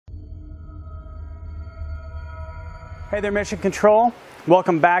Hey there, Mission Control.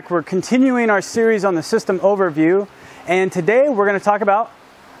 Welcome back. We're continuing our series on the system overview, and today we're going to talk about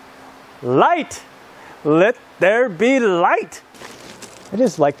light. Let there be light. I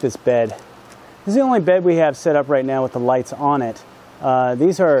just like this bed. This is the only bed we have set up right now with the lights on it.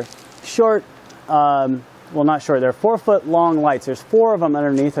 These are short, well, not short, they're 4-foot long lights. There's 4 of them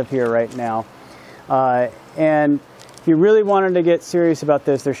underneath of here right now. And if you really wanted to get serious about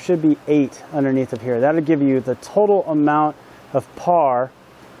this, there should be 8 underneath of here. That'll give you the total amount of PAR,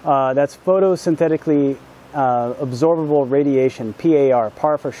 that's photosynthetically absorbable radiation, PAR,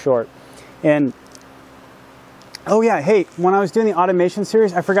 PAR for short. And, oh yeah, hey, when I was doing the automation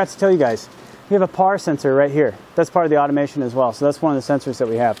series, I forgot to tell you guys, we have a PAR sensor right here. That's part of the automation as well, so that's one of the sensors that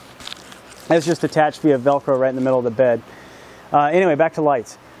we have. It's just attached via Velcro right in the middle of the bed. Anyway, back to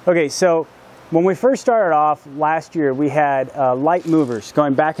lights. Okay, so when we first started off last year, we had light movers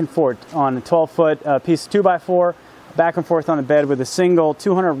going back and forth on a 12-foot piece of 2x4, back and forth on the bed with a single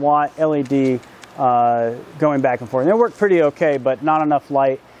 200-watt LED going back and forth. And it worked pretty okay, but not enough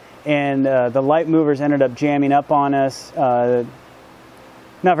light. And the light movers ended up jamming up on us. Not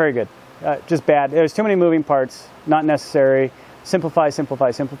very good. Just bad. There's too many moving parts, not necessary. Simplify,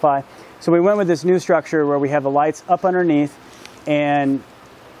 simplify, simplify. So we went with this new structure where we have the lights up underneath, and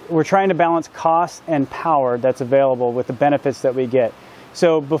we're trying to balance cost and power that's available with the benefits that we get.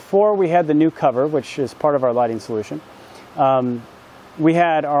 So before we had the new cover, which is part of our lighting solution, we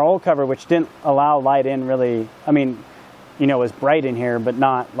had our old cover, which didn't allow light in really. I mean, you know, it was bright in here, but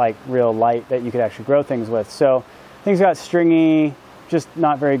not like real light that you could actually grow things with. So things got stringy, just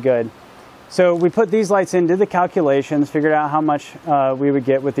not very good. So we put these lights in, did the calculations, figured out how much we would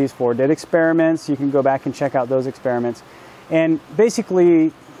get with these 4, did experiments. You can go back and check out those experiments. And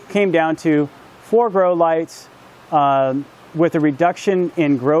basically came down to 4 grow lights with a reduction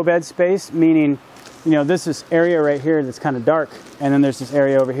in grow bed space, meaning, you know, this is area right here that's kind of dark, and then there's this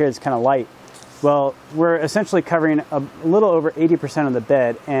area over here that's kind of light. Well, we're essentially covering a little over 80% of the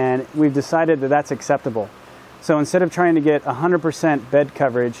bed, and we've decided that that's acceptable. So instead of trying to get 100% bed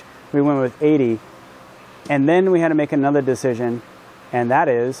coverage, we went with 80, and then we had to make another decision, and that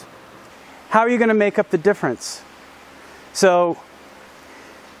is, how are you going to make up the difference? So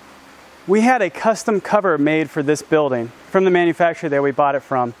we had a custom cover made for this building from the manufacturer that we bought it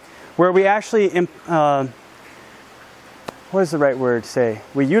from, where we actually, what is the right word to say?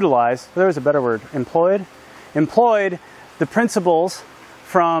 We utilized, there was a better word, employed the principles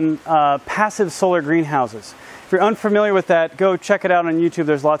from passive solar greenhouses. If you're unfamiliar with that, go check it out on YouTube.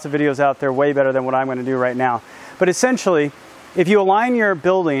 There's lots of videos out there way better than what I'm going to do right now. But essentially, if you align your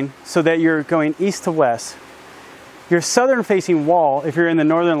building so that you're going east to west, your southern facing wall, if you're in the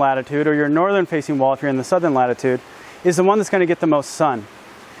northern latitude, or your northern facing wall, if you're in the southern latitude, is the one that's going to get the most sun.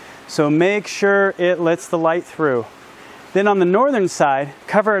 So make sure it lets the light through. Then on the northern side,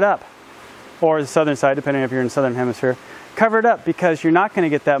 cover it up. Or the southern side, depending if you're in the southern hemisphere. Cover it up, because you're not going to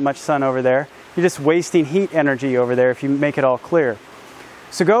get that much sun over there. You're just wasting heat energy over there if you make it all clear.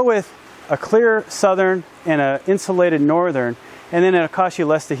 So go with a clear southern and an insulated northern, and then it'll cost you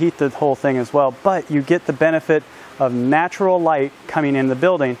less to heat the whole thing as well. But you get the benefit of natural light coming in the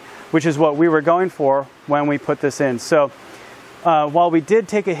building, which is what we were going for when we put this in. So while we did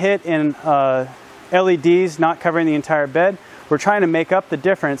take a hit in LEDs not covering the entire bed, we're trying to make up the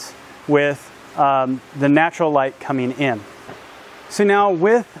difference with the natural light coming in. So now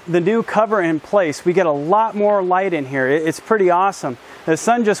with the new cover in place, we get a lot more light in here. It's pretty awesome. The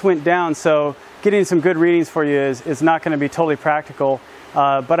sun just went down, so getting some good readings for you is not going to be totally practical.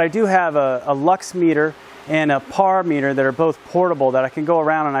 But I do have a lux meter and a PAR meter that are both portable that I can go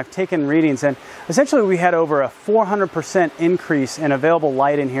around, and I've taken readings, and essentially we had over a 400% increase in available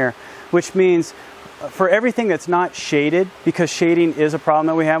light in here, which means for everything that's not shaded, because shading is a problem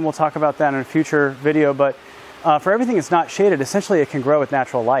that we have, and we'll talk about that in a future video, but for everything that's not shaded, essentially it can grow with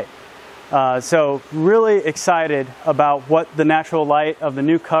natural light. So really excited about what the natural light of the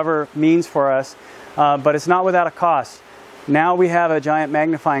new cover means for us, but it's not without a cost. Now we have a giant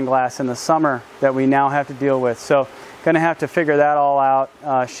magnifying glass in the summer that we now have to deal with. So going to have to figure that all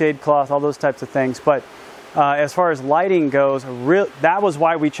out, shade cloth, all those types of things. But as far as lighting goes, that was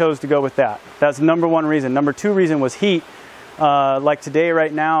why we chose to go with that. That's number 1 reason. Number 2 reason was heat. Like today,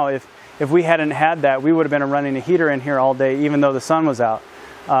 right now, if we hadn't had that, we would have been running a heater in here all day, even though the sun was out,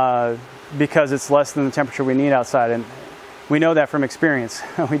 because it's less than the temperature we need outside. And we know that from experience.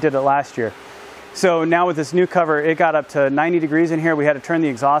 We did it last year. So now with this new cover, it got up to 90 degrees in here. We had to turn the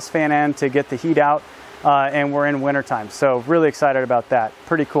exhaust fan in to get the heat out, and we're in wintertime. So really excited about that.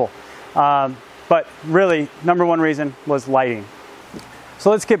 Pretty cool. But really, number 1 reason was lighting. So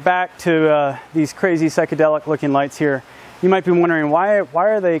let's get back to these crazy psychedelic looking lights here. You might be wondering why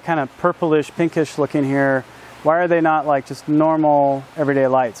are they kind of purplish, pinkish looking here? Why are they not like just normal everyday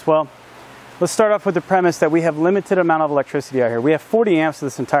lights? Well, let's start off with the premise that we have limited amount of electricity out here. We have 40 amps to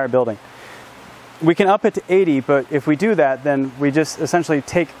this entire building. We can up it to 80, but if we do that, then we just essentially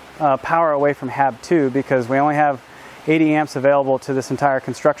take power away from HAB 2 because we only have 80 amps available to this entire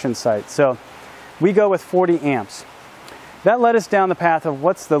construction site. So we go with 40 amps. That led us down the path of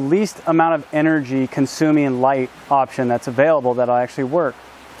what's the least amount of energy consuming light option that's available that'll actually work.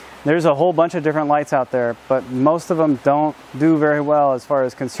 There's a whole bunch of different lights out there, but most of them don't do very well as far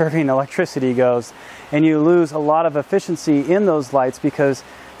as conserving electricity goes. And you lose a lot of efficiency in those lights because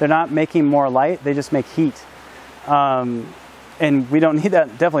they're not making more light, they just make heat. And we don't need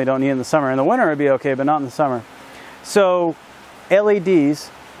that, definitely don't need it in the summer. In the winter it'd be okay, but not in the summer. So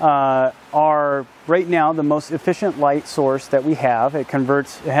LEDs are right now the most efficient light source that we have. It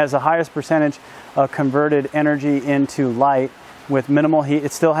has the highest percentage of converted energy into light with minimal heat.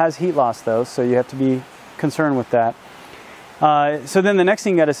 It still has heat loss though, so you have to be concerned with that. So then the next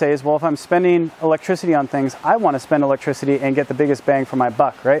thing you got to say is, well, if I'm spending electricity on things, I want to spend electricity and get the biggest bang for my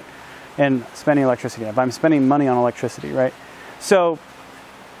buck, right? And spending electricity, if I'm spending money on electricity, right? So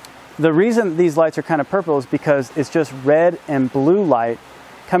the reason these lights are kind of purple is because it's just red and blue light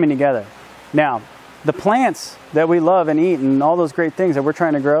coming together. Now, the plants that we love and eat and all those great things that we're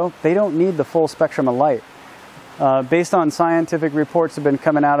trying to grow, they don't need the full spectrum of light. Based on scientific reports that have been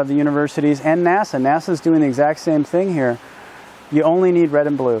coming out of the universities and NASA. NASA's doing the exact same thing here. You only need red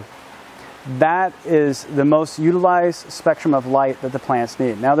and blue. That is the most utilized spectrum of light that the plants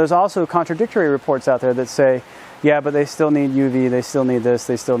need. Now there's also contradictory reports out there that say, yeah, but they still need UV, they still need this,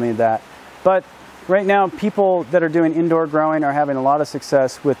 they still need that. But right now, people that are doing indoor growing are having a lot of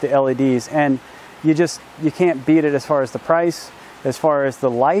success with the LEDs, and you can't beat it as far as the price, as far as the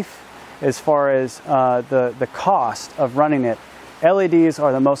life, as far as the cost of running it. LEDs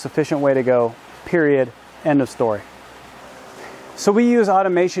are the most efficient way to go, period, end of story. So we use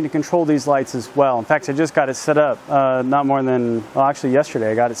automation to control these lights as well. In fact, I just got it set up not more than, well, actually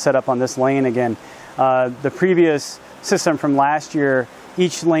yesterday, I got it set up on this lane again. The previous system from last year,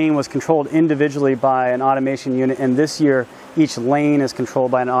 each lane was controlled individually by an automation unit, and this year each lane is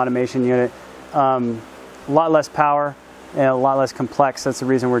controlled by an automation unit. A lot less power and a lot less complex. That's the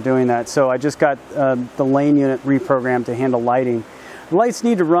reason we're doing that. So I just got the lane unit reprogrammed to handle lighting. The lights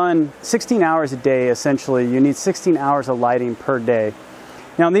need to run 16 hours a day, essentially. You need 16 hours of lighting per day.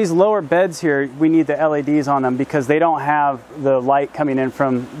 Now in these lower beds here, we need the LEDs on them because they don't have the light coming in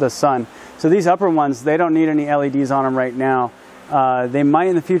from the sun. So these upper ones, they don't need any LEDs on them right now. They might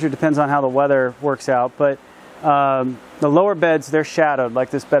in the future, depends on how the weather works out, but the lower beds, they're shadowed. Like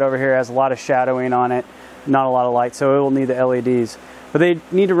this bed over here has a lot of shadowing on it, not a lot of light, so it will need the LEDs. But they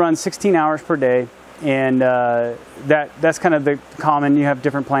need to run 16 hours per day, and that's kind of the common. You have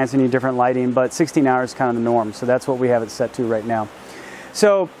different plants and you need different lighting, but 16 hours is kind of the norm, so that's what we have it set to right now.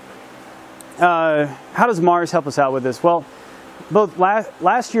 So how does Mars help us out with this? Well, both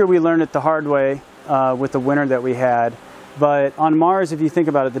last year we learned it the hard way with the winter that we had. But on Mars, if you think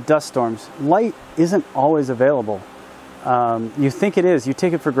about it, the dust storms, light isn't always available. You think it is. You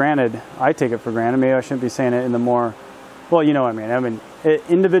take it for granted. I take it for granted. Maybe I shouldn't be saying it in the more, well, you know what I mean.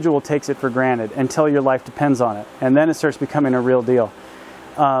 Individual takes it for granted until your life depends on it. And then it starts becoming a real deal.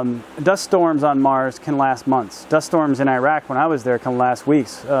 Dust storms on Mars can last months. Dust storms in Iraq, when I was there, can last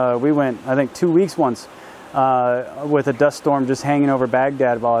weeks. We went, I think, 2 weeks once with a dust storm just hanging over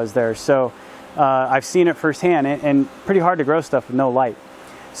Baghdad while I was there. So I've seen it firsthand, and pretty hard to grow stuff with no light.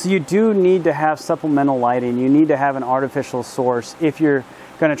 So you do need to have supplemental lighting. You need to have an artificial source if you're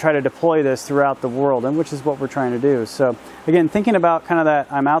going to try to deploy this throughout the world, and which is what we're trying to do. So again, thinking about kind of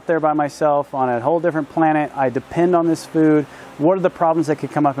that, I'm out there by myself on a whole different planet. I depend on this food. What are the problems that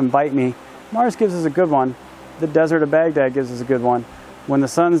could come up and bite me? Mars gives us a good one. The desert of Baghdad gives us a good one. When the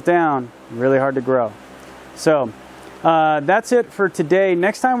sun's down, really hard to grow. So that's it for today.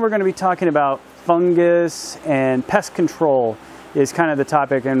 Next time we're going to be talking about fungus and pest control is kind of the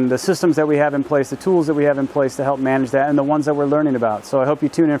topic, and the systems that we have in place, the tools that we have in place to help manage that, and the ones that we're learning about. So I hope you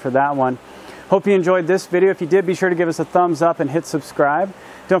tune in for that one. Hope you enjoyed this video. If you did, be sure to give us a thumbs up and hit subscribe.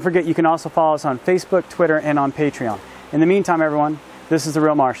 Don't forget, you can also follow us on Facebook, Twitter, and on Patreon. In the meantime, everyone, this is The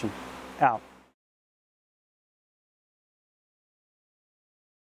Real Martian. Out.